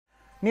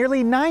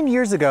Nearly 9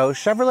 years ago,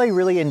 Chevrolet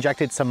really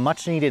injected some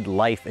much-needed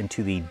life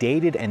into the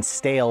dated and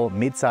stale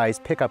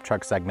midsize pickup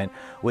truck segment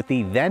with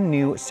the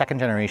then-new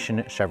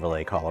second-generation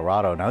Chevrolet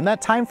Colorado. Now, in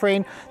that time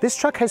frame, this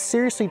truck has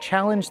seriously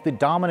challenged the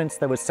dominance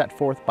that was set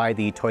forth by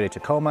the Toyota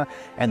Tacoma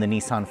and the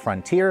Nissan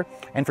Frontier.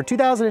 And for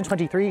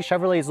 2023,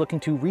 Chevrolet is looking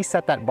to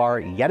reset that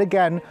bar yet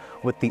again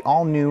with the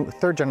all-new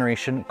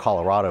third-generation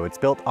Colorado. It's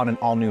built on an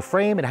all-new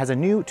frame, it has a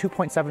new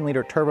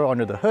 2.7-liter turbo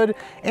under the hood,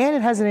 and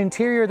it has an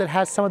interior that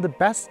has some of the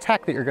best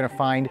tech that you're going to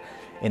find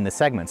in the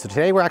segment. So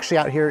today we're actually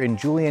out here in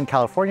Julian,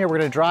 California. We're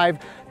going to drive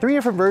 3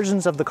 different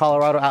versions of the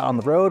Colorado out on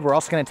the road. We're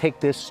also going to take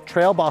this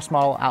TrailBoss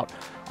model out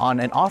on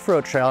an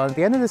off-road trail. And at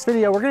the end of this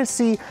video, we're going to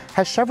see,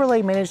 has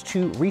Chevrolet managed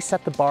to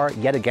reset the bar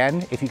yet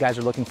again? If you guys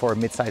are looking for a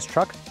mid-size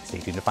truck, stay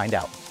tuned to find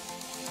out.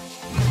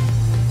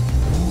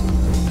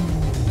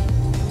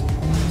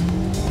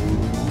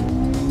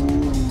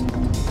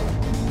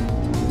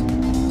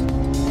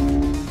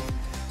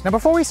 Now,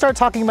 before we start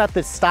talking about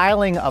the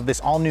styling of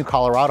this all-new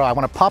Colorado, I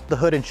want to pop the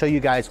hood and show you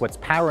guys what's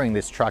powering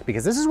this truck,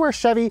 because this is where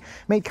Chevy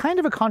made kind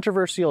of a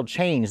controversial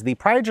change. The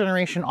prior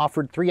generation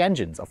offered 3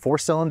 engines, a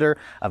 4-cylinder,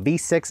 a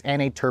V6, and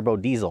a turbo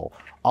diesel.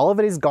 All of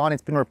it is gone.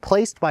 It's been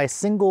replaced by a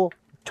single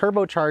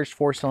turbocharged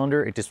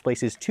 4-cylinder. It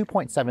displaces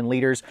 2.7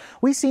 liters.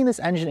 We've seen this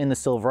engine in the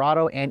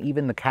Silverado and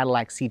even the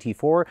Cadillac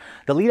CT4.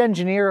 The lead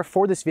engineer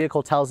for this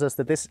vehicle tells us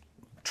that this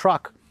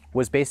truck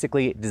was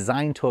basically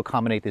designed to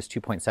accommodate this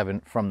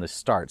 2.7 from the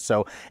start.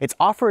 So it's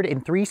offered in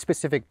 3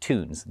 specific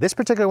tunes. This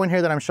particular one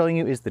here that I'm showing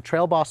you is the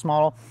TrailBoss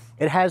model.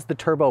 It has the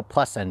Turbo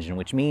Plus engine,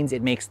 which means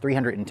it makes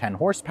 310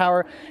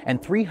 horsepower and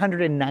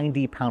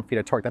 390 pound-feet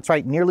of torque. That's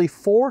right, nearly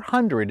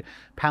 400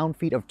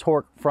 pound-feet of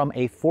torque from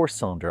a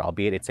 4-cylinder,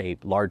 albeit it's a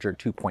larger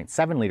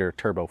 2.7-liter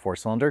turbo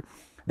 4-cylinder.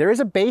 There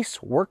is a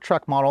base work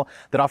truck model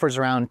that offers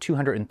around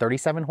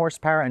 237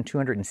 horsepower and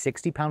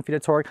 260 pound-feet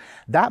of torque.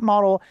 That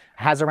model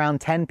has around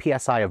 10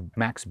 PSI of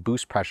max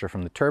boost pressure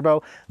from the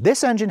turbo.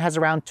 This engine has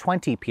around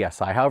 20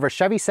 PSI. However,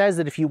 Chevy says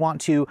that if you want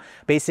to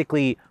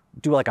basically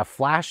do like a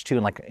flash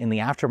tune like in the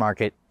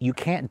aftermarket, you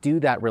can't do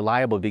that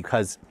reliably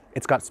because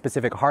it's got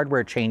specific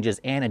hardware changes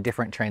and a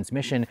different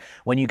transmission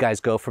when you guys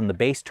go from the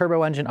base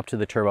turbo engine up to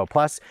the Turbo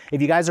Plus.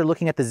 If you guys are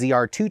looking at the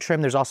ZR2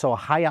 trim, there's also a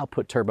high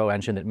output turbo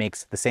engine that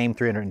makes the same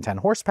 310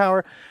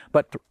 horsepower,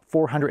 but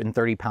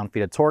 430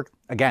 pound-feet of torque.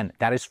 Again,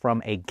 that is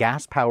from a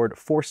gas-powered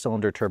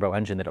 4-cylinder turbo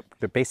engine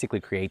that basically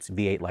creates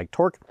V8-like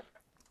torque.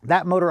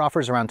 That motor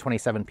offers around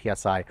 27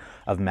 PSI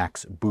of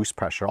max boost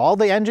pressure. All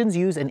the engines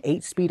use an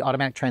 8-speed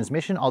automatic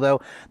transmission,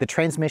 although the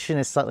transmission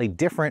is slightly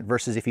different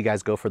versus if you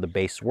guys go for the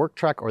base work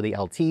truck or the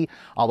LT,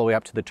 all the way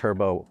up to the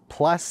Turbo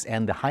Plus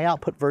and the high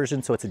output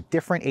version. So it's a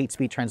different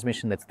 8-speed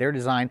transmission that's their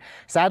design.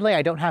 Sadly,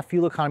 I don't have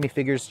fuel economy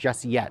figures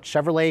just yet.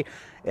 Chevrolet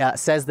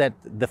says that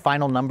the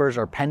final numbers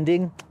are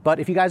pending, but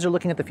if you guys are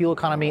looking at the fuel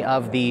economy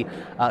of the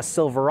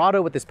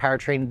Silverado with this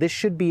powertrain, this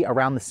should be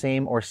around the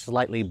same or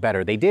slightly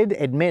better. They did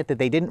admit that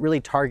they didn't really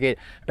target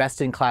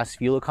best-in-class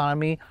fuel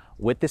economy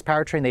with this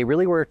powertrain. They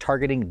really were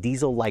targeting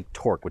diesel-like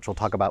torque, which we'll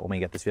talk about when we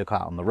get this vehicle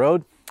out on the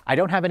road. I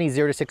don't have any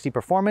 0 to 60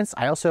 performance.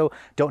 I also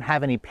don't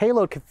have any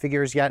payload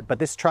figures yet, but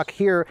this truck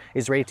here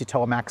is rated to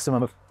tow a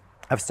maximum of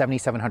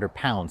 7,700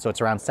 pounds. So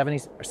it's around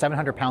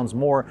 700 pounds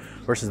more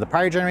versus the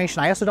prior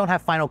generation. I also don't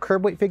have final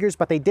curb weight figures,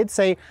 but they did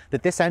say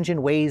that this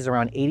engine weighs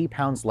around 80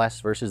 pounds less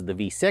versus the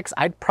V6.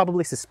 I'd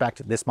probably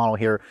suspect this model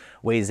here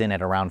weighs in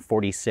at around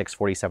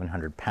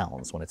 4,700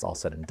 pounds when it's all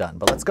said and done.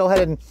 But let's go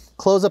ahead and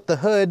close up the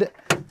hood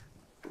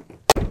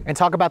and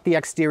talk about the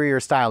exterior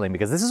styling,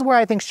 because this is where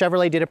I think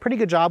Chevrolet did a pretty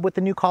good job with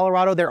the new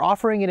Colorado. They're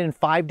offering it in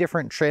 5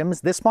 different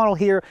trims. This model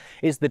here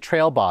is the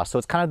TrailBoss, so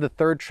it's kind of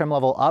the 3rd trim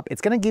level up. It's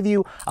going to give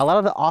you a lot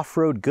of the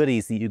off-road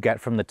goodies that you get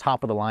from the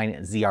top of the line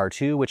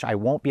ZR2, which I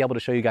won't be able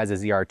to show you guys a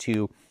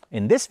ZR2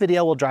 in this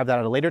video. We'll drive that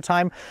at a later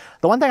time.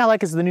 The one thing I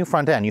like is the new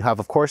front end. You have,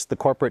 of course, the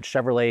corporate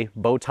Chevrolet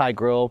bow tie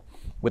grille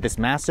with this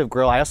massive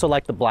grille. I also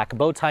like the black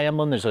bow tie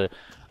emblem. There's a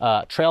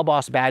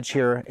TrailBoss badge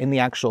here in the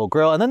actual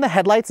grille. And then the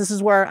headlights, this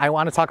is where I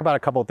want to talk about a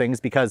couple of things,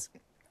 because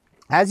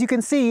as you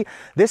can see,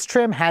 this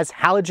trim has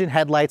halogen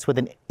headlights with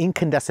an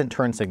incandescent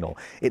turn signal.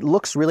 It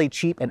looks really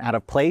cheap and out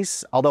of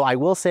place, although I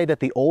will say that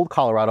the old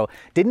Colorado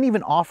didn't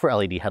even offer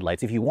LED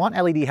headlights. If you want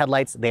LED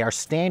headlights, they are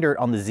standard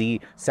on the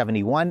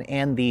Z71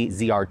 and the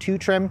ZR2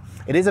 trim.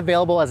 It is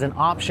available as an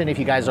option if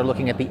you guys are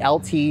looking at the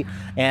LT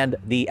and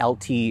the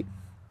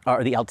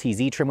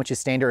LTZ trim, which is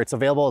standard. It's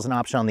available as an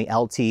option on the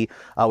LT,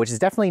 which is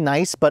definitely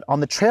nice, but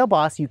on the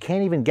TrailBoss, you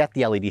can't even get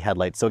the LED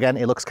headlights. So again,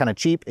 it looks kind of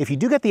cheap. If you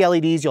do get the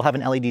LEDs, you'll have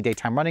an LED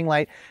daytime running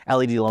light,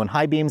 LED low and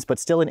high beams, but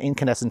still an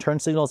incandescent turn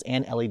signals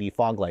and LED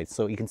fog lights.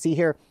 So you can see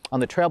here on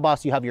the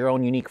TrailBoss, you have your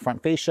own unique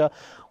front fascia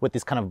with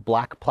this kind of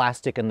black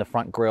plastic in the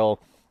front grille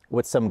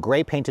with some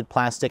gray painted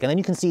plastic. And then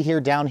you can see here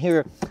down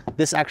here,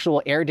 this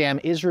actual air dam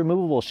is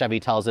removable, Chevy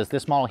tells us.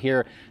 This model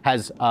here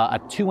has a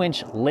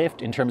 2-inch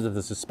lift in terms of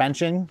the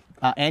suspension.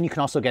 And you can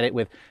also get it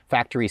with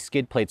factory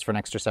skid plates for an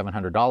extra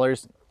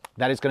 $700.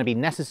 That is going to be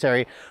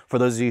necessary for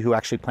those of you who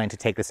actually plan to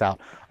take this out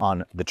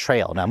on the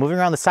trail. Now, moving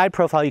around the side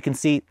profile, you can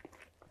see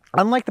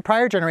Unlike the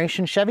prior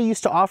generation, Chevy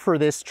used to offer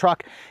this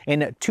truck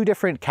in 2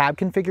 different cab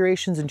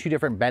configurations and 2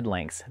 different bed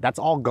lengths. That's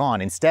all gone.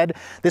 Instead,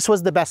 this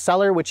was the best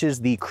seller, which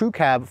is the crew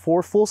cab,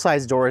 4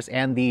 full-size doors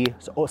and the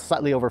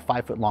slightly over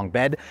 5-foot long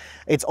bed.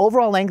 Its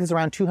overall length is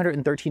around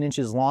 213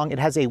 inches long. It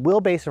has a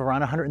wheelbase of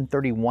around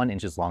 131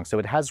 inches long. So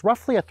it has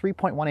roughly a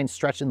 3.1 inch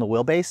stretch in the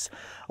wheelbase,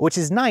 which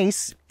is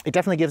nice. It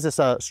definitely gives us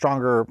a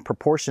stronger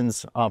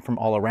proportions from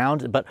all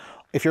around. But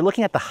if you're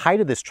looking at the height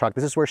of this truck,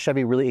 this is where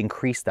Chevy really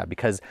increased that,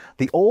 because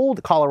the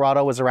old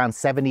Colorado was around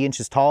 70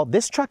 inches tall.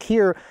 This truck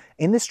here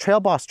in this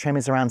TrailBoss trim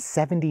is around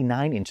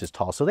 79 inches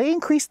tall. So they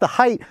increased the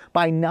height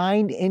by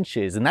 9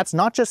 inches. And that's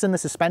not just in the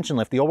suspension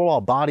lift. The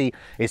overall body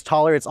is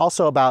taller. It's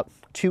also about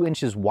 2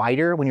 inches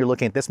wider when you're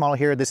looking at this model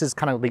here. This is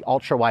kind of the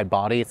ultra wide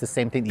body. It's the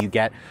same thing that you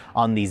get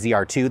on the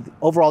ZR2.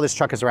 Overall, this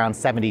truck is around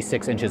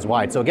 76 inches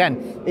wide. So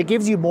again, it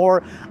gives you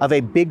more of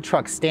a big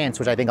truck stance,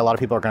 which I think a lot of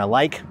people are gonna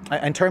like.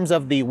 In terms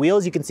of the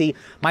wheels, you can see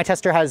my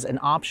tester has an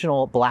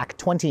optional black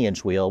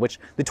 20-inch wheel, which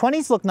the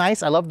 20s look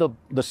nice. I love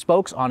the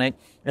spokes on it.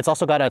 It's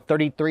also got a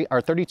 33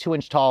 or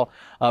 32-inch tall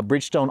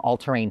Bridgestone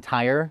all-terrain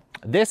tire.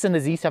 This and the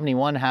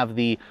Z71 have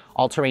the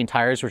all-terrain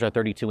tires, which are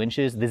 32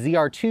 inches. The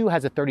ZR2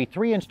 has a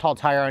 33-inch tall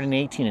tire on an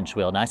 18-inch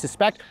wheel. Now, I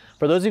suspect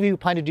for those of you who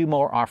plan to do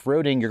more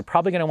off-roading, you're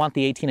probably going to want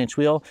the 18-inch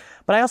wheel,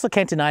 but I also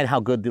can't deny how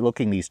good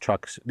looking these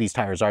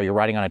tires are. You're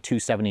riding on a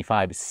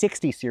 275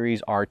 60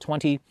 series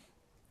R20.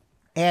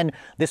 And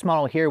this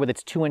model here with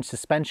its 2-inch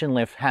suspension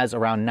lift has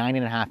around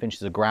 9.5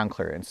 inches of ground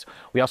clearance.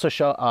 We also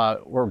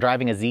show, we're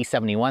driving a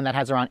Z71 that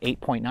has around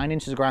 8.9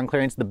 inches of ground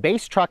clearance. The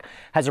base truck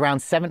has around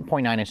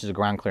 7.9 inches of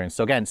ground clearance.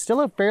 So again,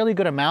 still a fairly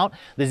good amount.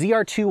 The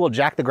ZR2 will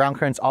jack the ground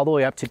clearance all the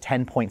way up to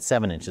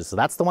 10.7 inches. So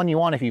that's the one you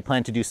want if you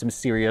plan to do some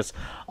serious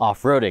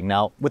off-roading.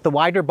 Now, with the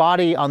wider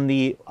body on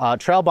the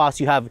TrailBoss,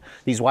 you have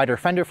these wider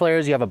fender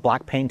flares. You have a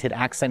black painted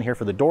accent here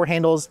for the door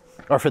handles,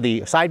 or for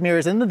the side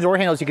mirrors. And the door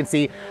handles, you can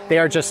see they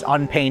are just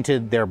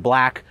unpainted. They're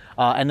black.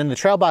 And then the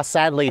TrailBoss,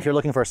 sadly, if you're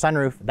looking for a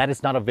sunroof, that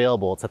is not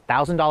available. It's a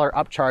 $1,000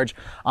 upcharge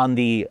on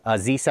the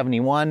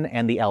Z71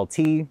 and the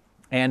LT,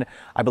 and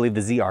I believe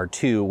the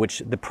ZR2,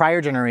 which the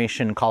prior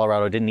generation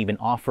Colorado didn't even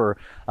offer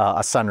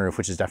a sunroof,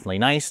 which is definitely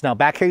nice. Now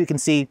back here you can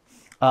see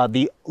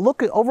the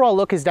overall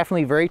look is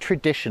definitely very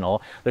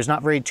traditional. There's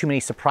not too many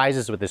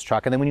surprises with this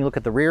truck. And then when you look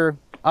at the rear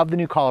of the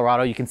new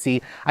Colorado, you can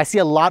see, I see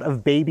a lot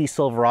of baby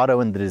Silverado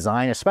in the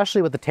design,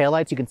 especially with the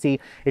taillights. You can see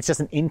it's just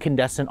an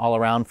incandescent all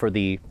around for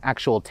the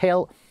actual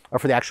tail, or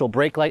for the actual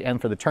brake light, and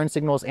for the turn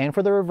signals, and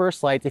for the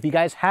reverse lights. If you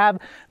guys have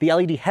the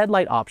LED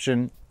headlight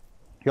option,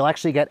 you'll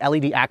actually get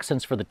LED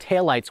accents for the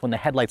taillights when the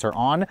headlights are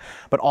on,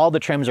 but all the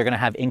trims are gonna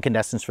have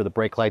incandescence for the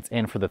brake lights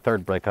and for the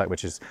third brake light,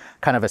 which is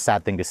kind of a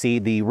sad thing to see.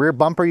 The rear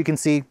bumper, you can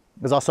see,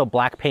 is also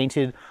black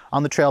painted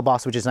on the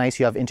TrailBoss, which is nice.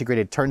 You have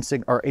integrated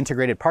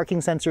integrated parking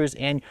sensors,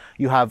 and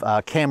you have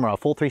a camera, a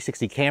full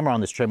 360 camera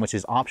on this trim, which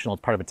is optional.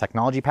 It's part of a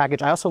technology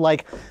package. I also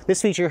like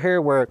this feature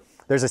here where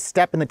there's a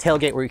step in the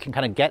tailgate where you can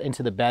kind of get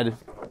into the bed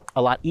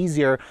a lot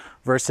easier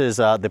versus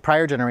the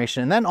prior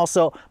generation. And then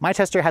also my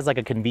tester has like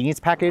a convenience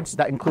package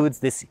that includes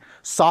this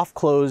soft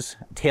close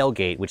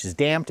tailgate, which is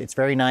damped. It's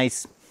very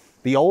nice.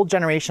 The old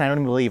generation, I don't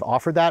even believe,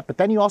 offered that. But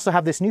then you also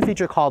have this new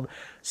feature called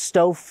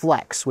Stow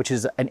Flex, which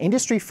is an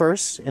industry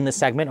first in this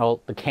segment.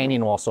 Oh, the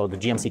Canyon will also, the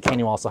GMC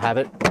Canyon will also have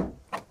it.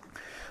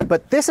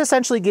 But this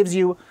essentially gives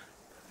you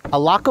a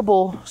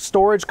lockable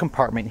storage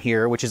compartment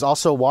here, which is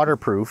also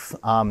waterproof,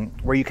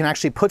 where you can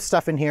actually put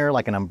stuff in here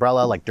like an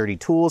umbrella, like dirty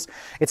tools.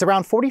 It's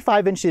around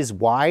 45 inches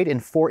wide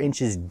and 4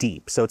 inches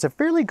deep. So it's a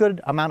fairly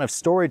good amount of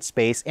storage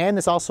space. And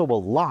this also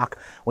will lock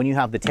when you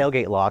have the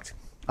tailgate locked.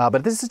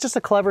 But this is just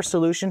a clever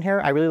solution here.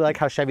 I really like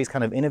how Chevy's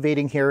kind of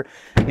innovating here,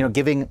 you know,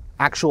 giving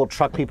actual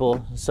truck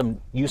people some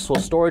useful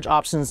storage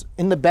options.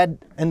 In the bed,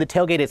 in the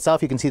tailgate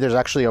itself, you can see there's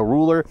actually a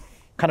ruler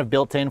kind of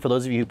built in for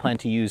those of you who plan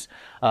to use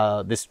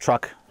this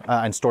truck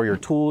and store your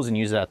tools and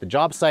use it at the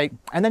job site.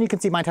 And then you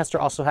can see my tester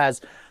also has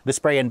the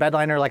spray and bed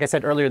liner. Like I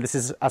said earlier, this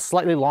is a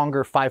slightly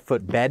longer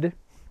 5-foot bed,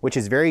 which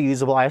is very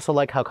usable. I also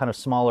like how kind of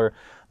smaller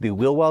the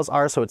wheel wells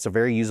are, so it's a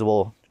very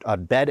usable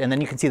bed. And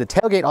then you can see the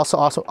tailgate also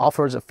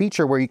offers a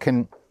feature where you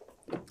can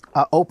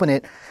open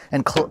it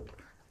and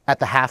at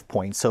the half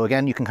point. So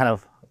again, you can kind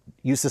of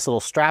use this little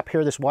strap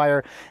here, this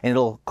wire, and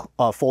it'll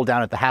fold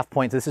down at the half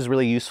point. This is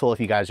really useful if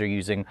you guys are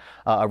using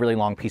a really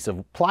long piece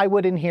of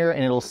plywood in here,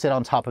 and it'll sit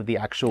on top of the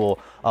actual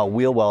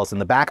wheel wells in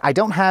the back. I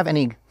don't have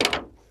any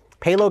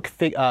payload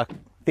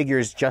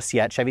figures just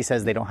yet. Chevy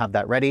says they don't have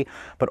that ready,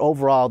 but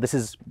overall, this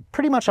is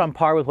pretty much on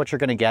par with what you're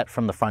gonna get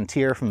from the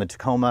Frontier, from the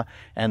Tacoma,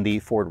 and the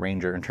Ford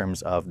Ranger in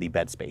terms of the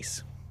bed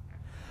space.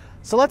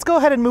 So let's go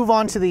ahead and move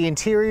on to the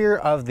interior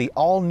of the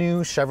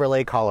all-new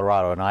Chevrolet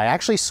Colorado. Now, I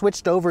actually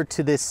switched over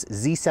to this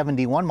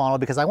Z71 model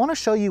because I want to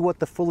show you what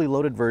the fully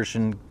loaded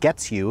version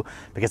gets you,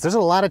 because there's a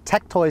lot of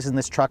tech toys in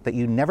this truck that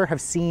you never have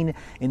seen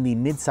in the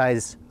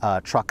midsize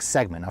truck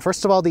segment. Now,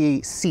 first of all,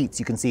 the seats.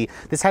 You can see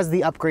this has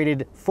the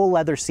upgraded full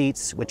leather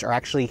seats, which are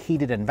actually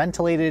heated and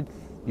ventilated.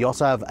 You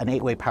also have an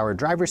 8-way power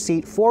driver's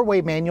seat,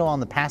 4-way manual on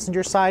the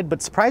passenger side,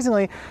 but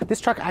surprisingly,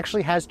 this truck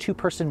actually has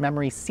 2-person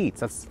memory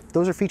seats.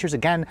 Those are features,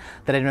 again,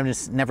 that I've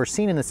just never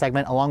seen in the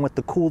segment, along with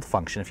the cooled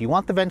function. If you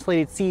want the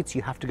ventilated seats,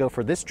 you have to go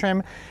for this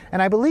trim,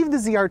 and I believe the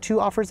ZR2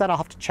 offers that. I'll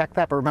have to check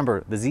that, but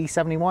remember, the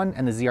Z71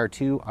 and the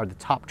ZR2 are the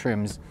top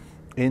trims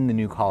in the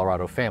new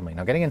Colorado family.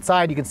 Now, getting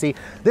inside, you can see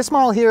this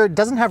model here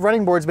doesn't have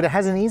running boards, but it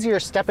has an easier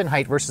step-in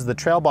height versus the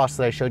TrailBoss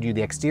that I showed you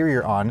the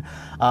exterior on.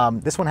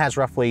 This one has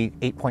roughly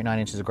 8.9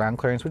 inches of ground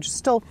clearance, which is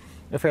still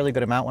a fairly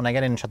good amount. When I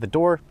get in and shut the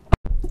door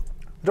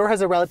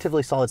has a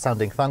relatively solid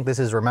sounding thunk. This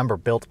is, remember,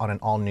 built on an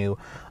all-new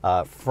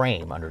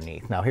frame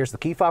underneath. Now, here's the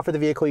key fob for the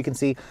vehicle. You can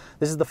see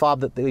this is the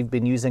fob that we've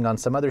been using on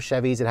some other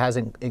Chevys.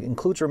 It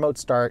includes remote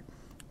start.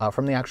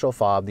 From the actual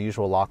fob, the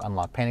usual lock,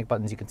 unlock, panic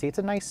buttons. You can see it's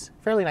a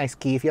fairly nice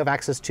key. If you have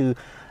access to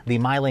the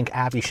MyLink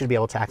app, you should be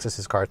able to access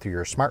this car through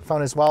your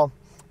smartphone as well.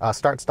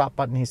 Start, stop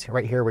button is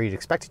right here where you'd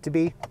expect it to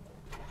be.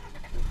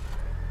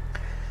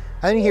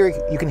 And then here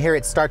you can hear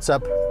it starts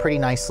up pretty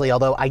nicely,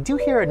 although I do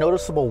hear a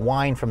noticeable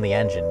whine from the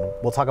engine.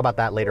 We'll talk about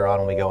that later on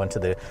when we go into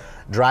the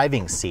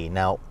driving seat.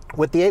 Now,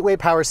 with the 8-way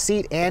power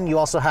seat, and you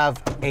also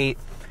have a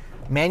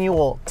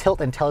manual tilt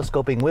and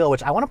telescoping wheel,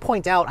 which I want to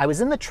point out, I was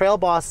in the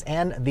TrailBoss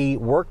and the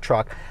work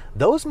truck.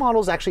 Those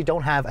models actually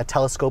don't have a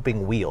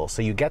telescoping wheel,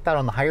 so you get that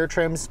on the higher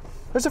trims.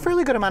 There's a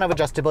fairly good amount of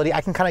adjustability.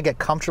 I can kind of get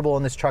comfortable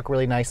in this truck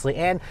really nicely,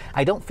 and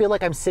I don't feel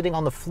like I'm sitting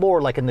on the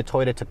floor like in the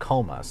Toyota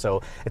Tacoma.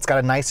 So it's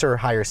got a nicer,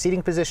 higher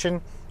seating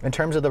position. In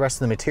terms of the rest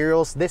of the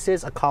materials, this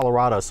is a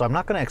Colorado, so I'm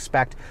not going to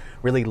expect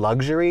really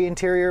luxury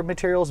interior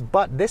materials,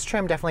 but this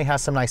trim definitely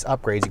has some nice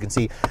upgrades. You can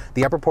see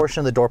the upper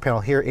portion of the door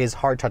panel here is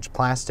hard touch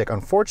plastic.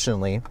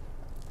 Unfortunately,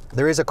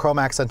 there is a chrome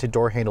accented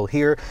door handle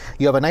here.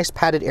 You have a nice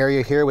padded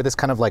area here with this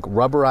kind of like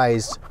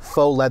rubberized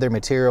faux leather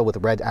material with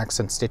red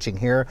accent stitching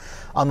here.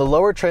 On the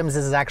lower trims,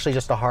 this is actually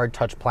just a hard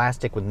touch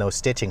plastic with no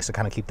stitching, so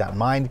kind of keep that in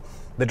mind.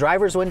 The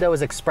driver's window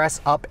is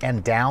express up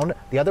and down.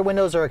 The other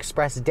windows are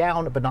express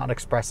down, but not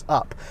express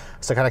up.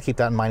 So kind of keep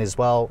that in mind as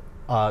well.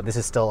 This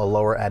is still a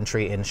lower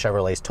entry in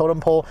Chevrolet's totem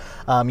pole.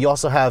 You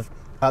also have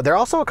there are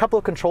also a couple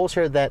of controls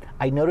here that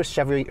I noticed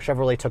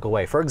Chevrolet took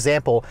away. For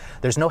example,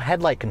 there's no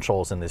headlight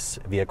controls in this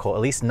vehicle,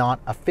 at least not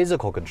a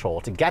physical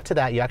control. To get to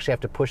that, you actually have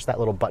to push that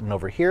little button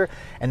over here,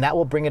 and that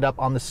will bring it up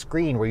on the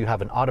screen where you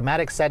have an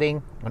automatic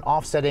setting, an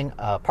off setting,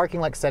 a parking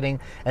light setting,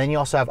 and then you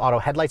also have auto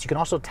headlights. You can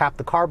also tap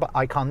the car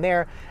icon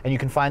there, and you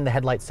can find the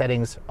headlight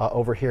settings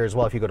over here as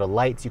well. If you go to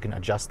lights, you can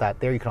adjust that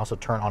there. You can also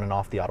turn on and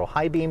off the auto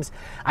high beams.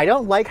 I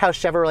don't like how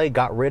Chevrolet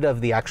got rid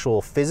of the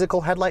actual physical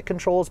headlight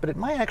controls, but it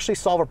might actually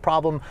solve a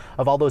problem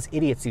of all those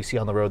idiots you see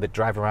on the road that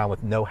drive around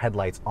with no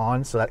headlights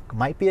on, so that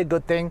might be a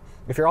good thing.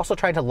 If you're also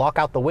trying to lock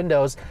out the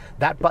windows,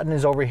 that button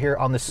is over here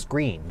on the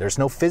screen. There's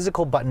no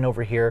physical button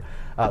over here.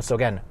 So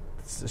again,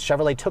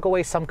 Chevrolet took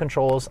away some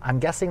controls. I'm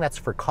guessing that's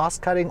for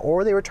cost cutting,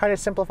 or they were trying to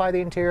simplify the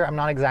interior. I'm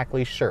not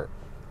exactly sure.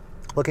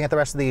 Looking at the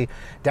rest of the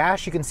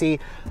dash, you can see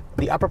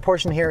the upper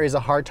portion here is a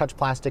hard touch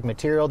plastic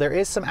material. There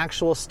is some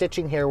actual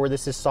stitching here where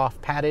this is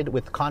soft padded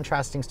with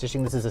contrasting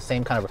stitching. This is the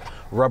same kind of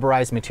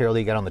rubberized material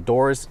you get on the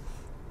doors.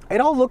 It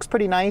all looks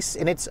pretty nice,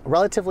 and it's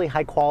relatively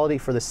high quality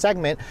for the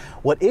segment.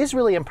 What is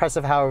really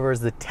impressive, however,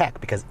 is the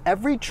tech, because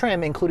every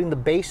trim, including the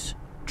base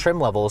trim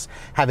levels,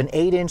 have an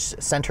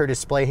 8-inch center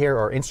display here,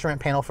 or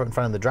instrument panel in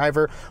front of the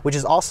driver, which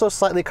is also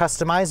slightly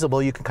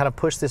customizable. You can kind of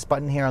push this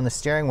button here on the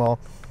steering wheel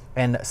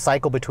and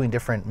cycle between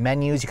different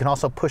menus. You can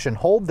also push and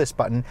hold this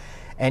button,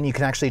 and you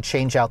can actually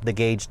change out the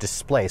gauge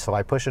display. So if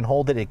I push and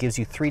hold it, it gives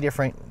you 3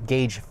 different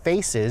gauge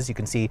faces. You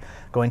can see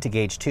going to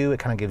gauge 2, it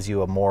kind of gives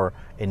you a more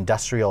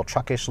industrial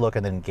truckish look,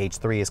 and then gauge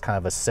 3 is kind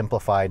of a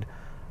simplified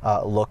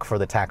look for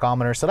the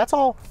tachometer. So that's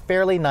all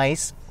fairly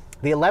nice.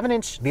 The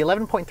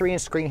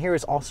 11.3-inch screen here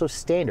is also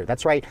standard.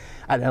 That's right,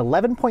 an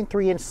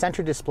 11.3-inch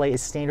center display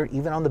is standard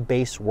even on the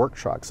base work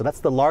truck. So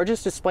that's the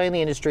largest display in the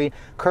industry.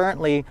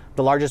 Currently,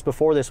 the largest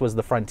before this was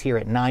the Frontier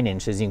at 9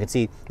 inches. You can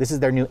see this is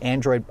their new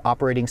Android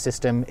operating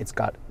system. It's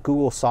got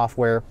Google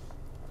software.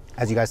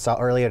 As you guys saw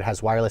earlier, it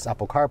has wireless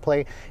Apple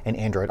CarPlay and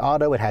Android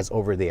Auto. It has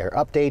over-the-air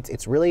updates.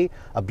 It's really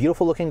a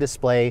beautiful looking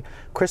display,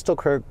 crystal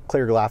clear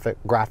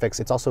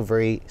graphics. It's also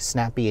very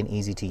snappy and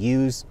easy to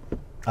use.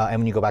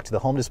 And when you go back to the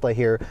home display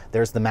here,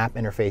 there's the map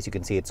interface. You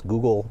can see it's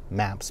Google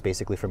Maps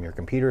basically from your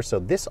computer. So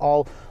this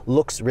all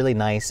looks really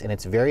nice, and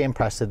it's very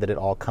impressive that it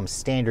all comes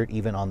standard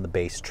even on the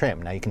base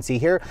trim. Now you can see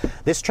here,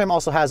 this trim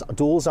also has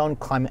dual zone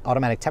climate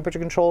automatic temperature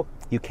control.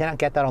 You cannot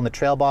get that on the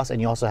TrailBoss, and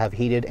you also have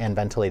heated and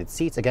ventilated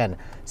seats. Again,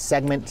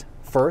 segment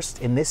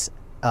first in this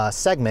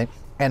segment.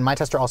 And my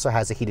tester also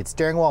has a heated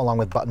steering wheel along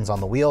with buttons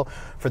on the wheel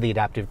for the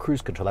adaptive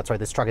cruise control. That's right,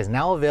 this truck is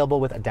now available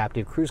with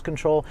adaptive cruise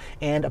control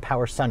and a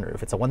power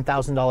sunroof. It's a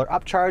 $1,000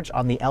 upcharge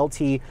on the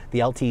LT, the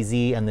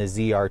LTZ, and the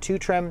ZR2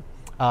 trim.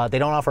 They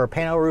don't offer a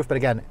pano roof, but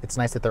again, it's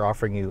nice that they're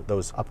offering you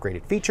those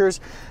upgraded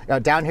features.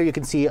 Down here, you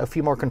can see a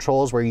few more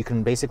controls where you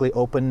can basically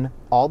open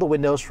all the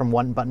windows from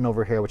one button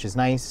over here, which is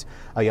nice.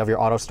 You have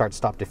your auto start,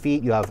 stop,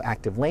 defeat. You have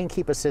active lane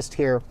keep assist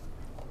here.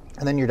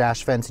 and then your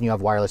dash vents, and you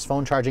have wireless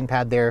phone charging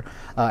pad there,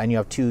 and you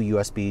have 2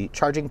 USB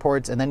charging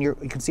ports. And then you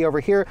can see over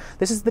here,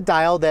 this is the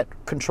dial that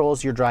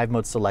controls your drive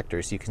mode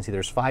selector. So you can see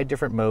there's 5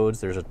 different modes.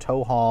 There's a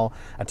tow haul,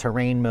 a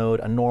terrain mode,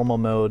 a normal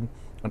mode,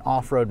 an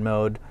off-road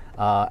mode,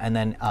 and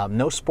then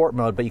no sport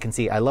mode, but you can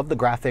see I love the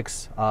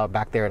graphics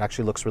back there. It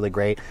actually looks really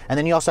great. And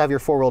then you also have your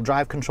 4-wheel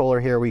drive controller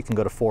here, where you can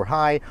go to 4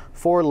 high,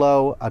 4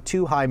 low, a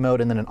 2 high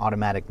mode, and then an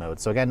automatic mode.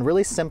 So again,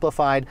 really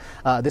simplified.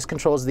 This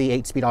controls the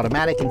 8-speed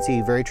automatic. You can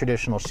see very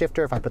traditional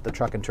shifter. If I put the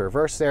truck into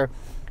reverse there,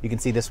 you can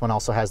see this one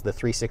also has the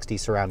 360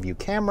 surround view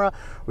camera,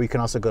 where you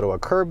can also go to a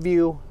curb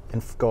view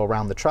and go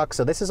around the truck.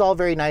 So this is all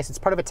very nice. It's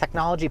part of a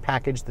technology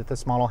package that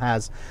this model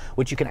has,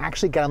 which you can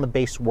actually get on the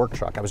base work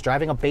truck. I was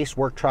driving a base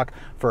work truck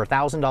for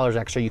 $1,000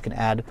 extra. You can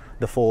add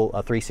the full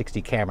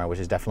 360 camera, which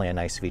is definitely a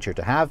nice feature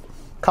to have.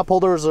 Cup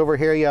holders over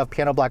here, you have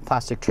piano black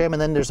plastic trim,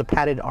 and then there's a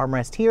padded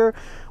armrest here,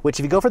 which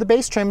if you go for the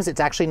base trims,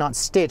 it's actually not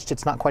stitched.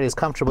 It's not quite as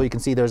comfortable. You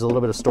can see there's a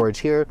little bit of storage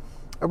here,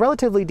 a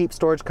relatively deep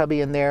storage cubby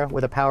in there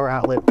with a power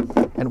outlet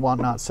and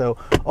whatnot. So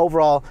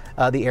overall,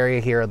 the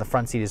area here on the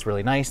front seat is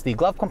really nice. The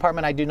glove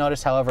compartment, I do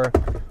notice, however,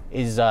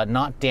 is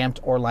not damped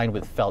or lined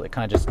with felt. It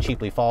kind of just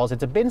cheaply falls.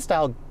 It's a bin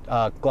style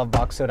glove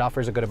box, so it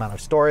offers a good amount of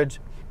storage.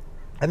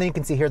 And then you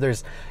can see here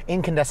there's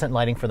incandescent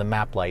lighting for the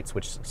map lights,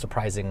 which is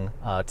surprising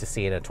to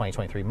see in a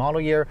 2023 model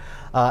year.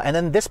 And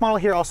then this model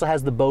here also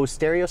has the Bose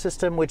stereo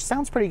system, which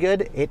sounds pretty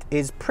good. It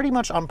is pretty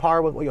much on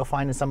par with what you'll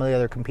find in some of the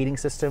other competing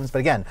systems. But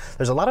again,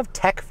 there's a lot of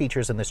tech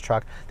features in this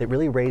truck that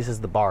really raises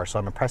the bar. So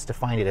I'm impressed to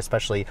find it,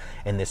 especially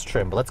in this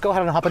trim. But let's go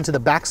ahead and hop into the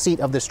back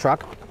seat of this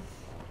truck,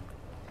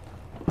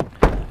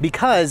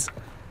 because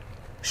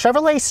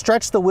Chevrolet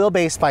stretched the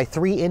wheelbase by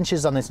 3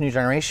 inches on this new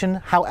generation.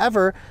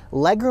 However,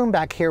 legroom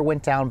back here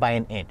went down by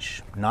 1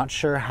 inch. Not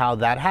sure how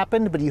that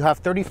happened, but you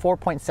have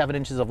 34.7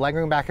 inches of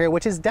legroom back here,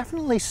 which is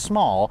definitely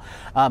small.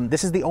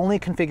 This is the only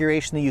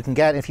configuration that you can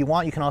get. If you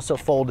want, you can also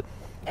fold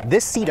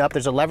this seat up.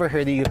 There's a lever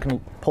here that you can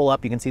pull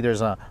up. You can see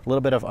there's a little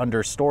bit of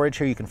under storage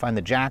here. You can find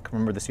the jack.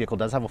 Remember, this vehicle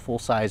does have a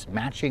full-size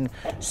matching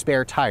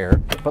spare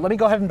tire. But let me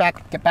go ahead and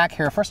get back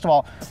here. First of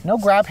all, no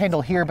grab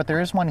handle here, but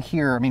there is one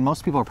here. I mean,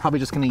 most people are probably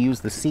just going to use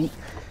the seat,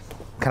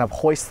 kind of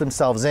hoist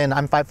themselves in.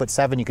 I'm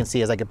 5'7". You can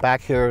see as I get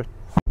back here,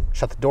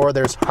 shut the door,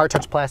 there's hard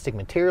touch plastic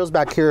materials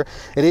back here.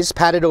 It is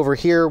padded over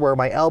here where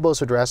my elbows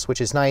would rest,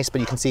 which is nice,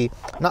 but you can see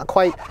not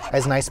quite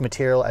as nice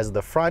material as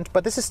the front,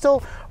 but this is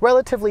still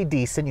relatively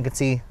decent. You can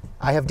see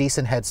I have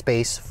decent head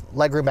space.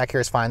 Legroom back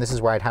here is fine. This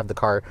is where I'd have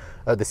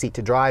the seat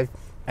to drive.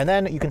 And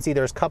then you can see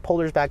there's cup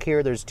holders back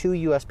here. There's 2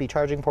 USB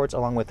charging ports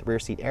along with rear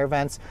seat air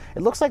vents.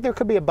 It looks like there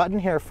could be a button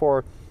here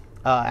for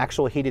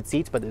actual heated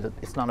seats, but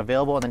it's not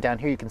available. And then down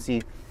here you can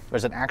see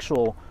there's an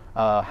actual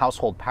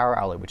household power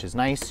outlet, which is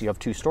nice. You have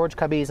 2 storage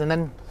cubbies, and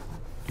then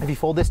if you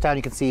fold this down,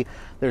 you can see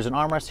there's an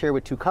armrest here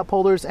with 2 cup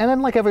holders. And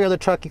then, like every other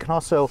truck, you can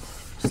also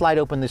slide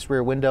open this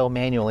rear window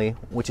manually,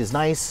 which is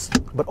nice.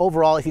 But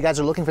overall, if you guys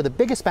are looking for the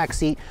biggest back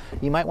seat,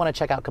 you might want to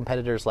check out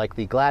competitors like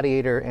the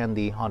Gladiator and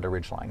the Honda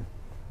Ridgeline.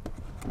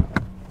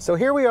 So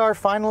here we are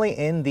finally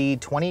in the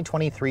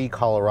 2023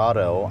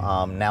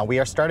 Colorado. Now we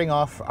are starting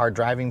off our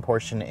driving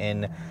portion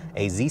in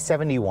a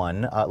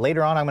Z71.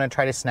 Later on, I'm going to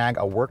try to snag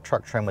a work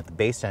truck trim with the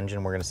base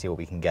engine. We're going to see what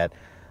we can get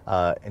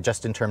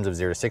just in terms of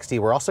 0 to 60.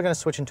 We're also going to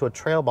switch into a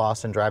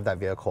TrailBoss and drive that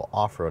vehicle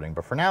off-roading.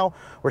 But for now,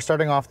 we're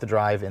starting off the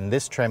drive in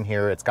this trim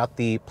here. It's got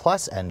the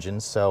Plus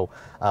engine, so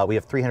we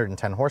have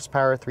 310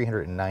 horsepower,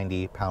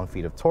 390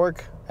 pound-feet of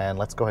torque, and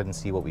let's go ahead and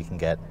see what we can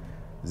get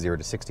 0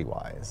 to 60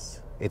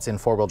 wise. It's in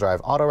 4-wheel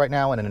drive auto right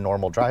now and in a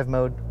normal drive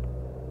mode.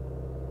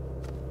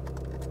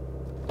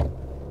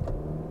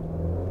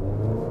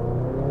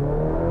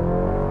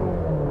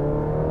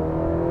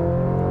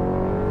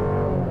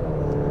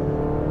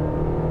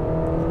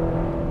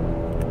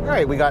 All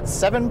right, we got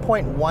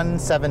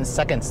 7.17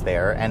 seconds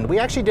there, and we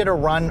actually did a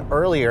run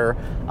earlier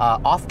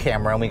off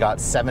camera and we got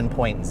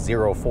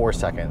 7.04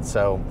 seconds.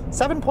 So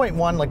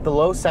 7.1, like the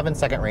low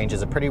 7-second range,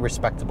 is a pretty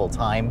respectable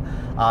time.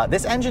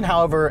 This engine,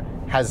 however,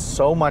 has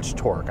so much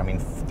torque. I mean,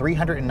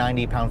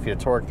 390 pound-feet of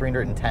torque,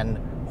 310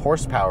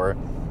 horsepower.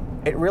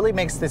 It really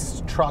makes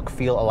this truck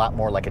feel a lot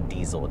more like a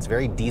diesel. It's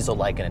very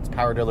diesel-like in its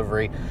power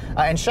delivery.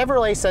 And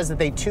Chevrolet says that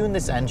they tuned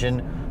this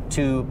engine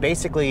to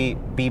basically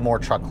be more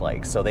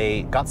truck-like. So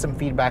they got some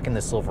feedback in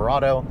the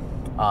Silverado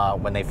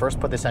when they first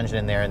put this engine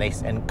in there,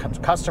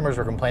 and customers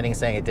were complaining,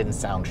 saying it didn't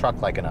sound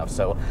truck-like enough.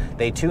 So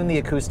they tuned the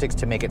acoustics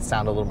to make it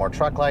sound a little more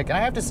truck-like. And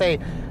I have to say,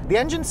 the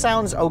engine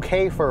sounds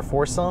okay for a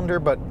 4-cylinder,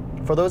 but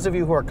for those of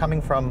you who are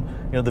coming from,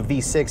 the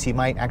V6, you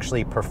might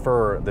actually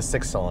prefer the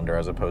 6-cylinder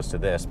as opposed to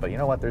this. But you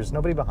know what? There's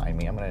nobody behind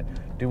me. I'm going to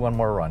do one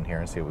more run here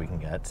and see what we can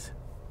get.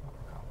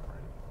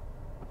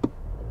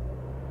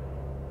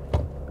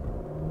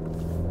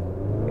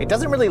 It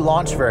doesn't really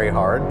launch very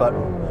hard, but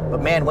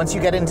man, once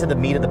you get into the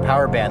meat of the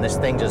power band, this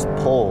thing just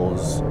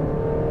pulls.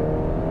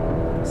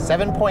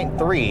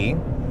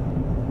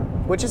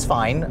 7.3, which is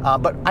fine,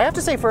 but I have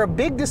to say, for a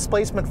big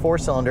displacement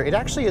 4-cylinder, it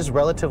actually is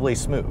relatively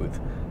smooth.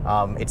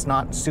 It's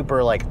not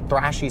super like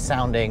thrashy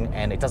sounding,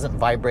 and it doesn't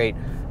vibrate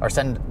or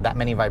send that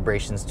many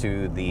vibrations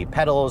to the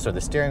pedals or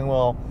the steering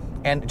wheel.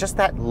 and just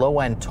that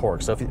low-end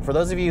torque. So for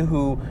those of you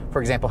who,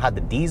 for example, had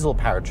the diesel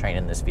powertrain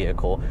in this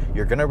vehicle,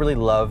 you're gonna really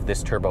love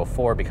this Turbo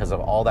 4 because of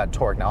all that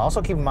torque. Now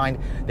also keep in mind,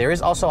 there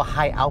is also a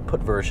high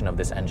output version of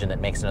this engine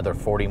that makes another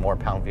 40 more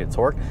pound-feet of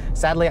torque.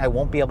 Sadly, I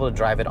won't be able to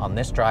drive it on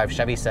this drive.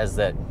 Chevy says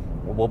that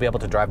we'll be able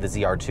to drive the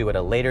ZR2 at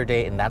a later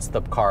date, and that's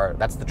the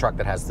truck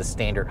that has the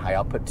standard high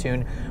output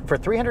tune. For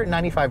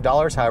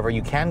 $395, however,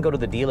 you can go to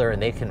the dealer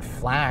and they can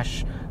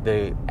flash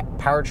the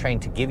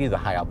powertrain to give you the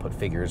high output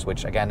figures,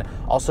 which again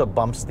also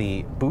bumps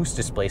the boost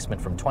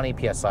displacement from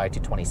 20 PSI to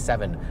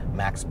 27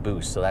 max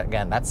boost. So that,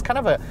 again, that's kind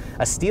of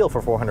a steal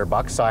for 400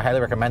 bucks. So I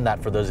highly recommend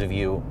that for those of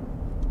you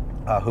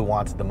who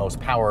want the most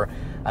power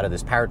out of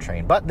this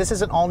powertrain. But this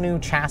is an all new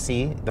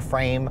chassis. The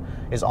frame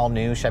is all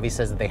new. Chevy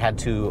says that they had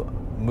to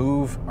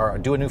move or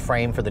do a new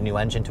frame for the new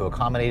engine to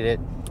accommodate it,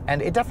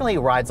 and it definitely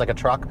rides like a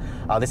truck.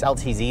 This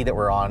LTZ that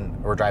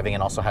we're driving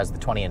in also has the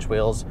 20-inch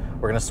wheels.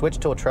 We're going to switch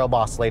to a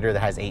TrailBoss later that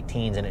has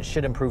 18s, and it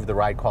should improve the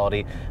ride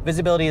quality.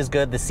 Visibility is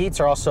good. The seats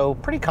are also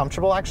pretty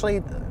comfortable.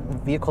 Actually,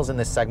 vehicles in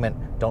this segment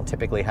don't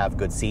typically have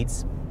good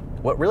seats.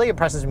 What really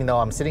impresses me though,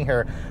 I'm sitting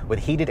here with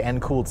heated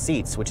and cooled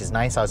seats, which is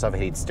nice. I also have a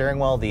heated steering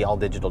wheel. The all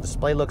digital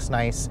display looks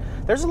nice.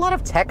 There's a lot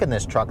of tech in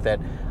this truck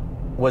that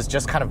was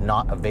just kind of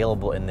not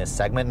available in this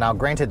segment. Now,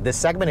 granted, this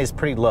segment is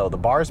pretty low. The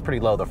bar is pretty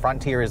low. The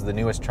Frontier is the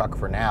newest truck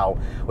for now,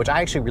 which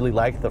I actually really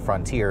like the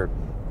Frontier,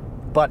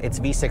 but its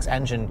V6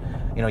 engine,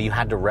 you know, you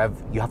have to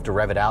rev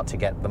it out to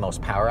get the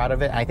most power out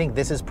of it. And I think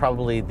this is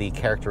probably the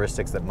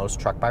characteristics that most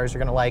truck buyers are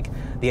gonna like.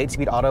 The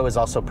 8-speed auto is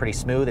also pretty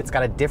smooth. It's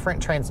got a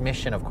different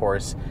transmission, of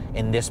course,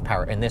 in this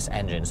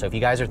engine. So if you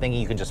guys are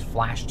thinking you can just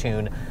flash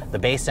tune the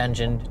base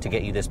engine to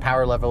get you this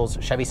power levels,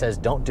 Chevy says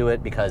don't do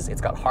it because it's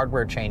got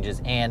hardware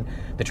changes and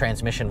the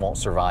transmission won't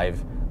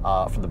survive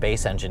from the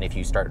base engine if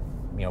you start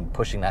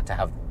pushing that to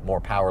have more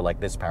power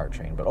like this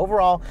powertrain. But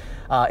overall,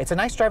 it's a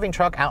nice driving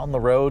truck out on the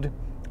road.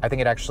 I think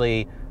it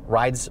actually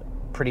rides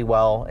pretty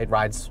well. It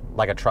rides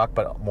like a truck,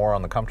 but more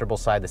on the comfortable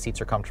side. The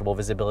seats are comfortable.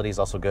 Visibility is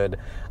also good.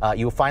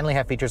 You will finally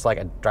have features like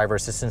a driver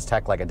assistance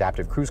tech, like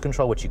adaptive cruise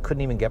control, which you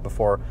couldn't even get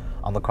before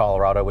on the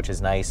Colorado, which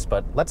is nice.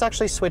 But let's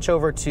actually switch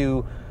over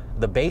to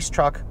the base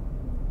truck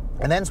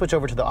and then switch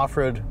over to the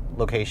off-road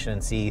location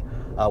and see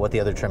what the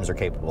other trims are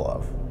capable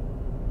of.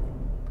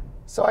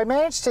 So I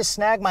managed to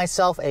snag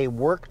myself a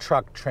work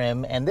truck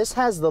trim, and this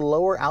has the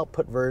lower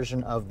output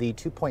version of the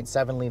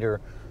 2.7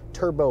 liter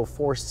turbo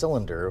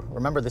 4-cylinder.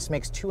 Remember, this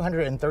makes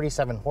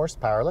 237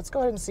 horsepower. Let's go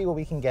ahead and see what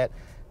we can get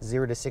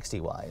 0 to 60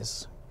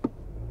 wise.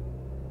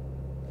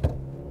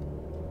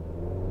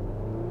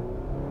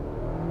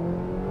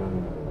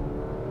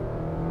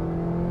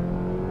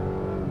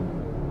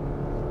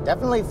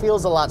 Definitely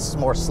feels a lot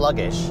more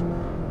sluggish.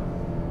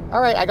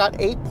 All right, I got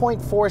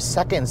 8.4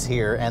 seconds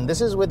here, and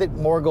this is with it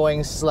more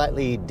going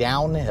slightly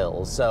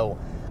downhill. So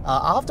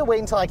I'll have to wait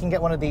until I can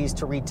get one of these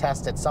to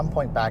retest at some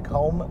point back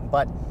home,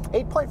 but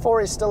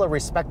 8.4 is still a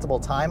respectable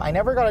time. I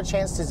never got a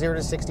chance to 0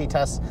 to 60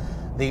 test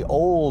the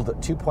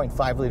old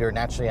 2.5 liter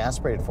naturally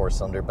aspirated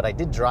 4-cylinder, but I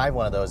did drive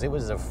one of those. It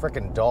was a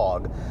frickin'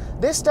 dog.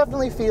 This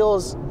definitely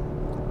feels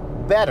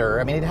better.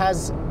 I mean, it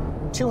has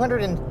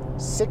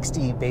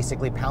 260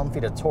 basically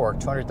pound-feet of torque,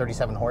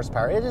 237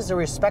 horsepower. It is a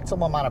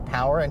respectable amount of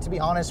power, and to be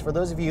honest, for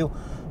those of you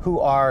who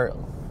are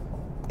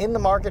in the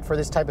market for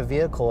this type of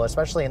vehicle,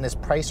 especially in this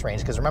price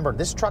range, because remember,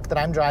 this truck that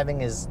I'm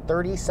driving is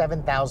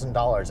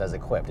 $37,000 as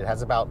equipped. It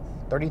has about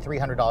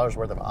 $3,300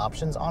 worth of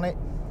options on it.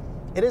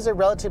 It is a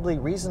relatively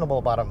reasonable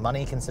amount of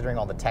money considering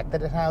all the tech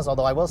that it has,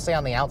 although I will say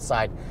on the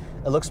outside,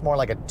 it looks more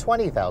like a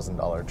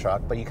 $20,000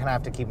 truck, but you kind of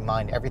have to keep in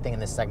mind everything in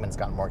this segment's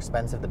gotten more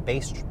expensive. The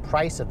base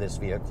price of this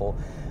vehicle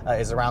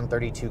is around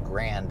 32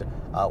 grand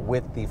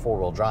with the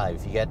 4-wheel drive.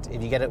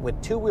 If you get it with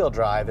 2-wheel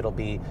drive, it'll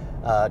be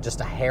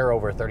just a hair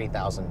over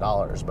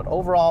 $30,000. But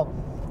overall,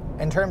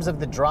 in terms of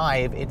the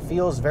drive, it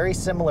feels very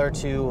similar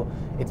to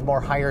its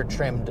more higher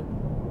trimmed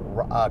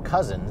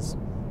cousins,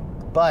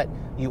 but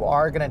you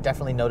are going to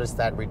definitely notice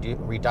that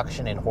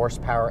reduction in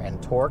horsepower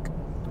and torque.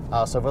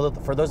 So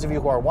for those of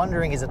you who are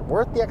wondering, is it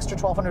worth the extra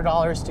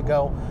 $1,200 to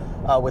go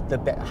with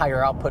the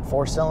higher output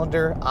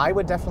 4-cylinder? I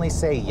would definitely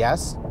say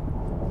yes.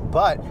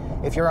 But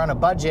if you're on a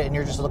budget and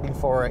you're just looking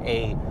for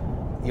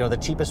the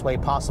cheapest way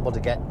possible to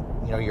get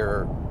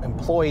your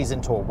employees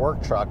into a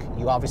work truck,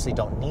 you obviously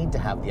don't need to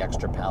have the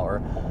extra power,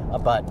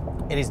 but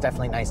it is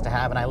definitely nice to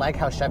have. And I like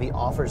how Chevy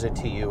offers it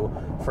to you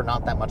for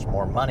not that much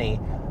more money,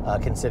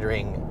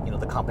 considering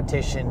the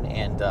competition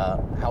and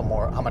how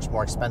much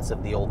more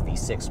expensive the old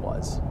V6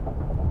 was.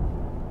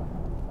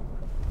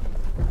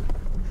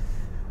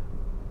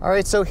 All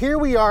right, so here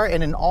we are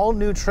in an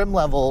all-new trim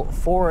level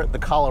for the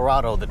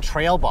Colorado, the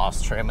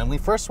TrailBoss trim, and we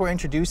first were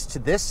introduced to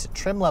this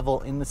trim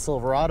level in the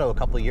Silverado a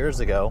couple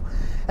years ago.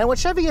 And what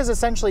Chevy has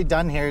essentially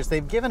done here is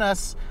they've given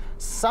us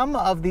some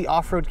of the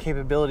off-road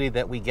capability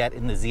that we get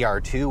in the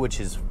ZR2, which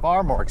is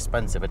far more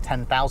expensive, a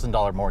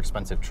 $10,000 more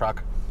expensive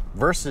truck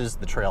versus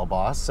the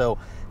TrailBoss. So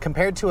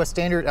compared to a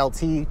standard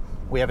LT,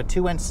 we have a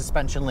 2-inch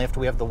suspension lift,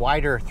 we have the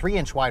wider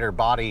 3-inch wider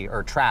body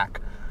or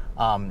track,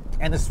 and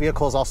this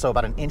vehicle is also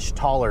about an inch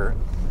taller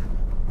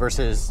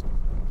versus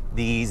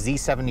the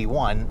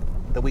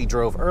Z71 that we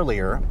drove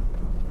earlier.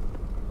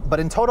 But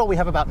in total, we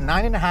have about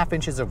 9.5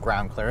 inches of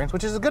ground clearance,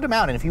 which is a good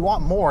amount. And if you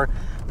want more,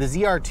 the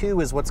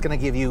ZR2 is what's going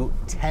to give you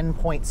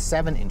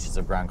 10.7 inches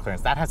of ground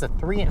clearance. That has a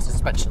 3-inch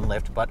suspension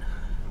lift, but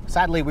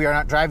sadly, we are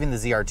not driving the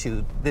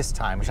ZR2 this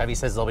time. Chevy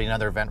says there'll be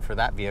another event for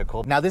that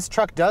vehicle. Now, this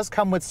truck does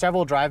come with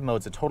several drive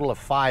modes, a total of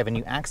 5, and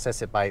you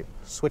access it by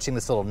switching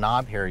this little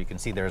knob here. You can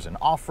see there's an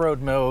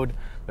off-road mode,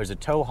 there's a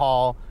tow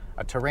haul,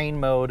 a terrain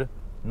mode,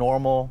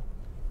 normal,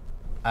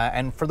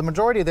 and for the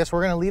majority of this, we're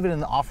going to leave it in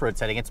the off-road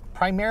setting. It's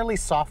primarily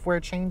software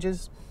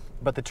changes,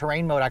 but the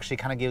terrain mode actually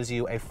kind of gives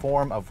you a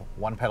form of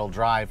one-pedal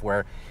drive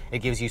where it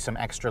gives you some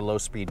extra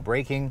low-speed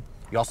braking.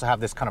 You also have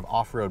this kind of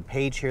off-road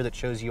page here that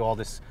shows you all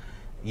this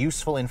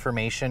useful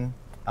information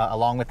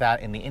along with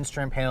that in the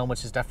instrument panel,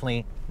 which is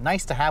definitely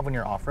nice to have when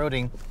you're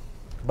off-roading.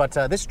 But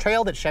this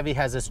trail that Chevy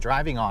has us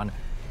driving on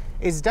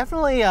is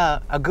definitely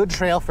a good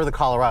trail for the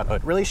Colorado.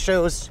 It really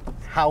shows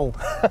how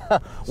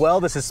well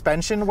the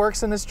suspension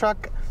works in this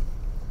truck.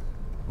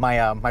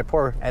 My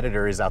poor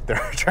editor is out there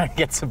trying to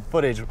get some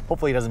footage.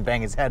 Hopefully he doesn't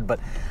bang his head. But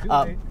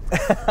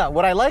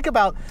what I like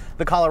about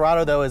the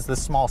Colorado, though, is the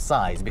small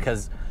size,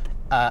 because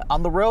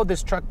on the road,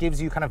 this truck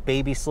gives you kind of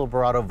baby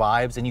Silverado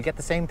vibes, and you get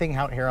the same thing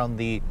out here on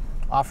the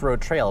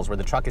off-road trails where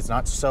the truck is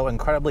not so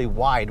incredibly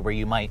wide where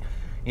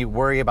you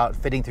worry about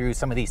fitting through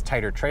some of these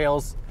tighter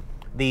trails.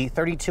 The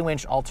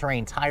 32-inch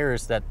all-terrain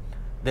tires that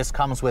this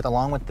comes with,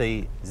 along with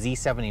the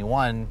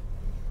Z71,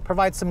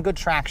 provides some good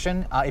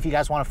traction. If you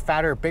guys want a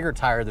fatter, bigger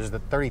tire, there's the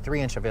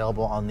 33-inch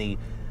available on the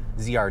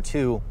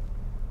ZR2.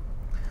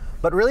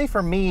 But really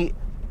for me,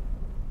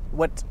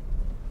 what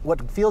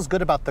feels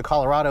good about the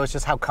Colorado is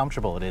just how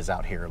comfortable it is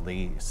out here.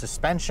 The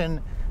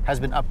suspension has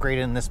been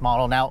upgraded in this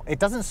model. Now, it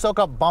doesn't soak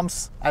up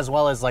bumps as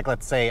well as, like,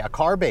 let's say, a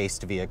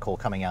car-based vehicle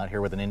coming out here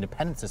with an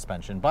independent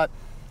suspension, but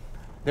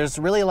there's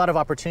really a lot of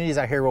opportunities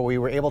out here where we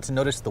were able to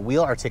notice the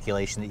wheel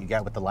articulation that you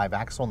get with the live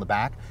axle in the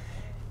back.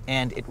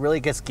 And it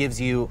really just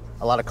gives you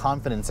a lot of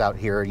confidence out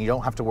here. You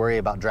don't have to worry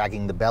about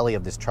dragging the belly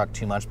of this truck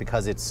too much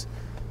because it's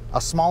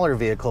a smaller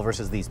vehicle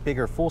versus these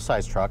bigger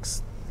full-size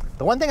trucks.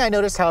 The one thing I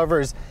noticed,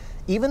 however, is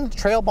even the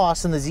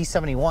TrailBoss and the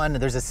Z71,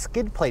 there's a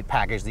skid plate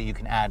package that you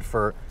can add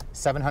for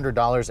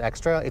 $700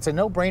 extra. It's a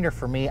no-brainer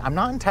for me. I'm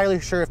not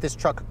entirely sure if this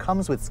truck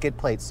comes with skid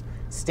plates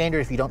standard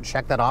if you don't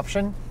check that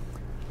option.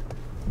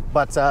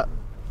 But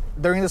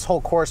during this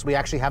whole course, we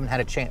actually haven't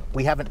had a chance.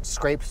 We haven't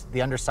scraped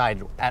the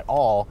underside at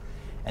all.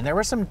 And there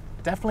were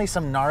definitely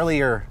some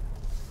gnarlier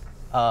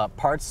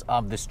parts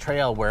of this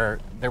trail where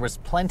there was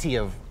plenty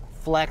of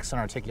flex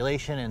and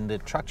articulation, and the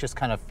truck just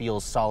kind of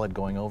feels solid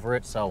going over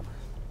it. So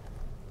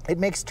it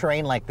makes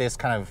terrain like this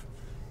kind of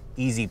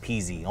easy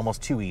peasy,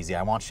 almost too easy.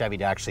 I want Chevy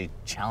to actually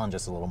challenge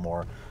us a little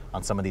more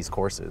on some of these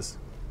courses.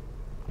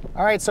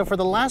 All right, so for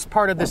the last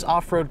part of this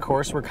off-road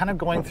course, we're kind of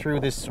going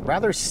through this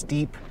rather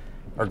steep,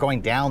 or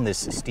going down this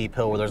steep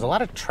hill where there's a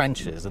lot of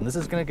trenches, and this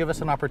is going to give us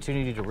an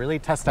opportunity to really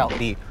test out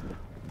the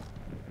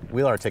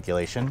wheel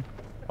articulation.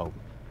 Oh,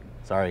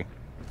 sorry,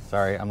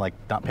 I'm like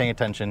not paying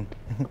attention.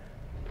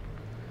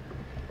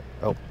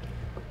 Oh.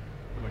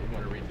 You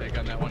want a retake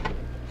on that one?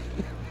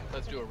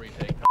 Let's do a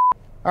retake.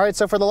 All right,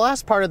 so for the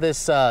last part of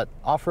this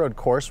off-road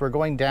course, we're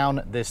going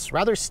down this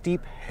rather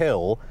steep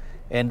hill,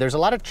 and there's a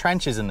lot of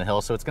trenches in the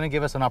hill, so it's going to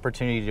give us an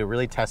opportunity to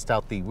really test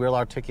out the wheel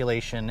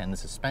articulation and the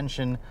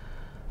suspension.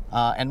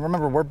 And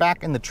remember, we're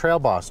back in the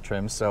TrailBoss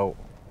trim, so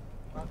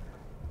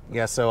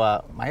yeah,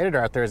 so my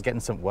editor out there is getting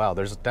some, wow,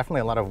 there's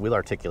definitely a lot of wheel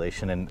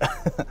articulation, and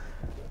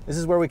this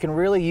is where we can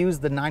really use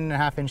the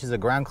 9.5 inches of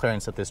ground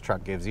clearance that this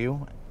truck gives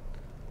you.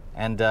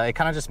 And it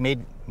kind of just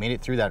made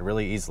it through that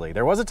really easily.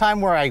 There was a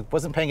time where I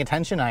wasn't paying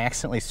attention. I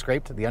accidentally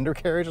scraped the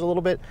undercarriage a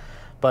little bit,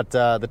 but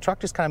the truck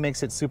just kind of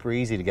makes it super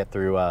easy to get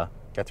through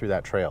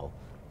that trail.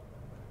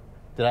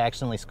 Did I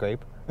accidentally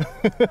scrape?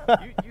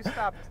 You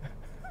stopped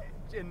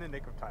in the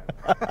nick of time.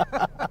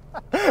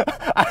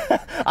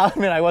 I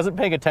mean, I wasn't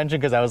paying attention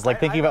because I was like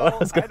thinking about what I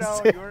was going to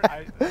say.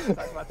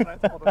 That's what I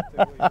told him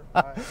too. You're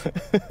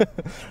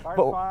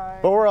fine.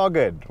 But we're all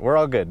good. We're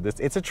all good.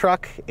 It's a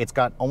truck. It's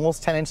got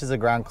almost 10 inches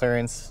of ground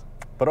clearance.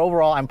 But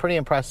overall, I'm pretty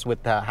impressed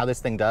with how this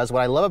thing does.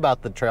 What I love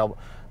about the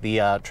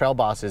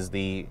TrailBoss is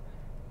the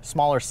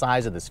smaller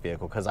size of this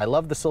vehicle, because I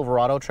love the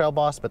Silverado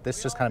TrailBoss, but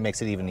this just kind of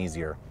makes it even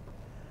easier.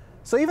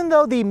 So even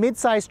though the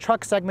mid-size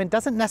truck segment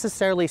doesn't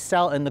necessarily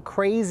sell in the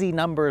crazy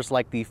numbers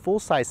like the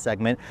full-size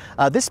segment,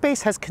 this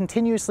space has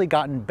continuously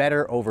gotten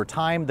better over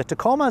time. The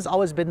Tacoma has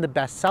always been the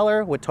best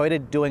seller, with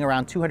Toyota doing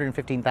around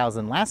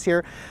 215,000 last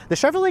year. The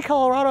Chevrolet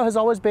Colorado has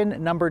always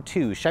been number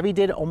 2. Chevy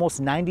did almost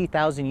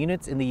 90,000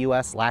 units in the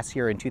US last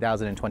year in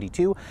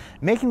 2022,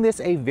 making this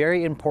a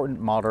very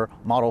important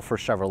model for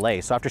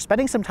Chevrolet. So after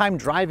spending some time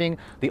driving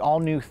the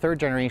all-new 3rd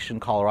generation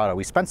Colorado,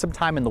 we spent some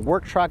time in the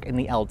work truck in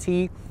the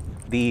LT,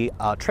 the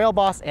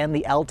TrailBoss, and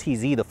the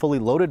LTZ, the fully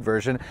loaded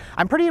version.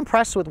 I'm pretty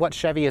impressed with what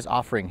Chevy is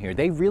offering here.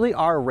 They really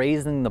are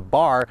raising the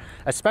bar,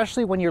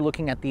 especially when you're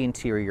looking at the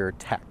interior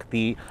tech.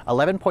 The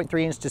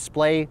 11.3-inch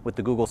display with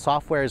the Google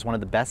software is one of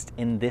the best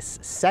in this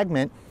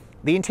segment.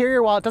 The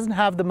interior, while it doesn't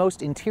have the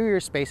most interior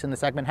space in the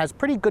segment, has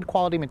pretty good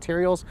quality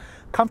materials,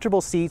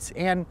 comfortable seats,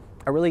 and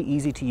a really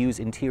easy to use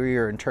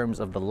interior in terms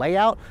of the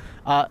layout.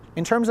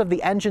 In terms of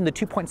the engine, the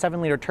 2.7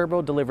 liter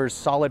turbo delivers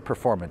solid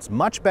performance,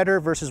 much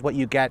better versus what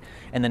you get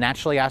in the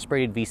naturally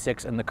aspirated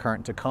V6 and the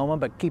current Tacoma.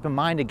 But keep in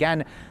mind,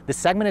 again, the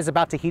segment is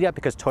about to heat up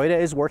because Toyota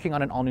is working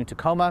on an all new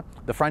Tacoma.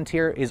 The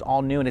Frontier is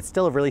all new and it's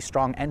still a really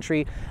strong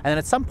entry. And then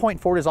at some point,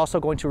 Ford is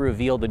also going to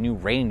reveal the new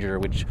Ranger,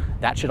 which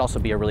that should also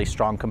be a really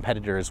strong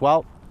competitor as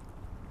well.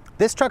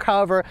 This truck,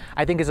 however,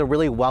 I think is a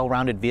really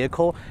well-rounded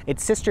vehicle.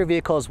 Its sister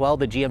vehicle as well,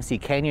 the GMC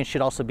Canyon,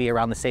 should also be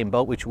around the same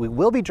boat, which we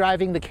will be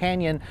driving the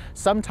Canyon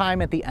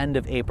sometime at the end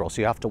of April.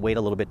 So you have to wait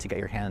a little bit to get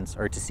your hands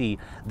or to see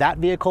that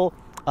vehicle.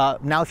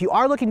 Now, if you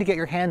are looking to get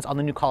your hands on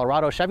the new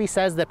Colorado, Chevy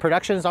says that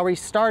production has already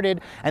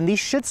started, and these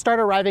should start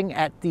arriving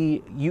at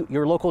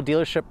your local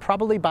dealership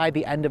probably by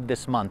the end of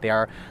this month. They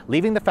are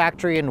leaving the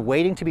factory and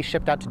waiting to be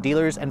shipped out to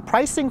dealers, and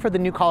pricing for the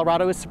new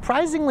Colorado is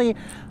surprisingly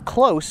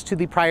close to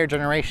the prior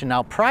generation.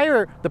 Now,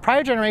 the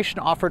prior generation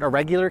offered a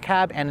regular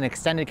cab and an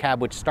extended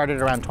cab, which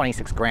started around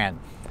 26 grand.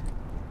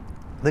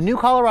 The new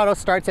Colorado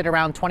starts at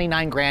around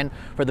 29 grand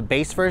for the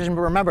base version,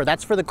 but remember,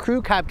 that's for the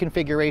crew cab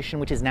configuration,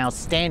 which is now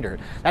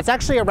standard. That's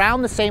actually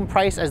around the same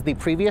price as the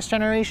previous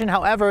generation.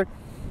 However,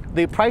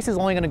 the price is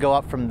only going to go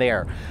up from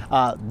there.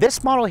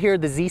 This model here,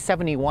 the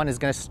Z71, is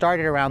going to start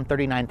at around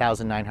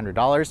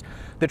 $39,900.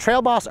 The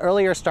TrailBoss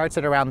earlier starts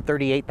at around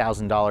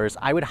 $38,000.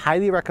 I would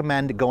highly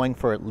recommend going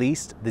for at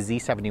least the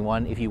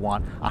Z71 if you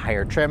want a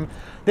higher trim.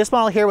 This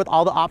model here, with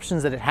all the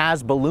options that it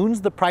has,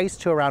 balloons the price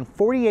to around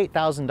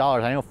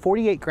 $48,000. I know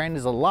 48 grand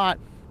is a lot,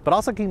 but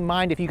also keep in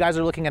mind, if you guys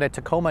are looking at a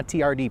Tacoma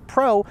TRD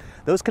Pro,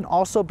 those can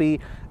also be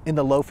in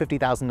the low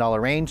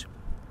 $50,000 range.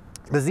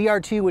 The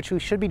ZR2, which we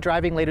should be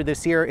driving later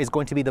this year, is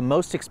going to be the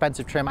most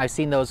expensive trim. I've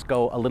seen those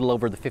go a little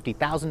over the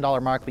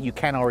 $50,000 mark, but you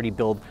can already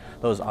build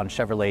those on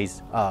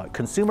Chevrolet's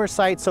consumer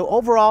site. So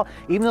overall,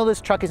 even though this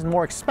truck is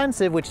more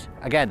expensive, which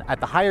again, at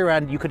the higher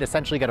end, you could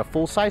essentially get a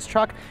full-size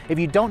truck. If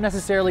you don't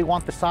necessarily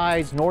want the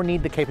size nor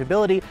need the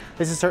capability,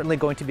 this is certainly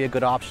going to be a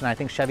good option. I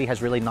think Chevy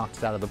has really knocked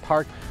it out of the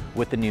park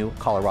with the new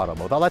Colorado.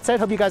 With all that said,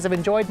 hope you guys have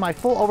enjoyed my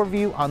full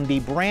overview on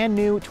the brand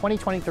new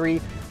 2023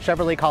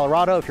 Chevrolet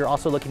Colorado. If you're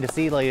also looking to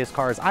see the latest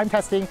cars I'm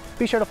testing,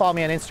 be sure to follow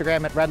me on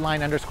Instagram at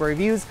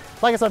redline_reviews,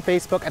 like us on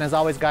Facebook, and as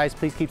always guys,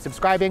 please keep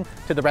subscribing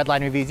to the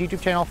Redline Reviews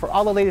YouTube channel for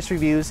all the latest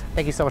reviews.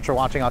 Thank you so much for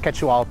watching. I'll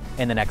catch you all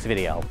in the next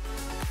video.